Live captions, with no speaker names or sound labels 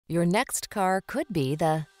Your next car could be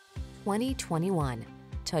the 2021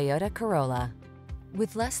 Toyota Corolla.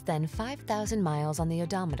 With less than 5,000 miles on the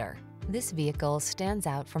odometer, this vehicle stands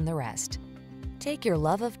out from the rest. Take your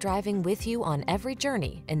love of driving with you on every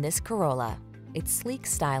journey in this Corolla. Its sleek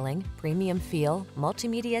styling, premium feel,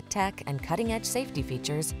 multimedia tech, and cutting-edge safety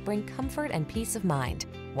features bring comfort and peace of mind,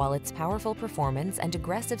 while its powerful performance and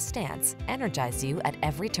aggressive stance energize you at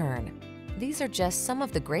every turn. These are just some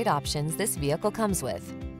of the great options this vehicle comes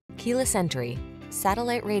with: keyless entry,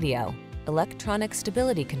 satellite radio, electronic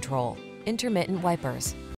stability control, intermittent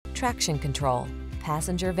wipers, traction control,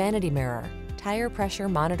 passenger vanity mirror, tire pressure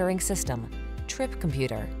monitoring system, trip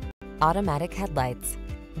computer, automatic headlights,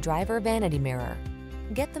 driver vanity mirror.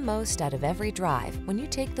 Get the most out of every drive when you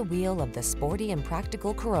take the wheel of the sporty and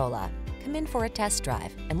practical Corolla. Come in for a test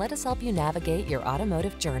drive and let us help you navigate your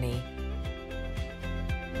automotive journey.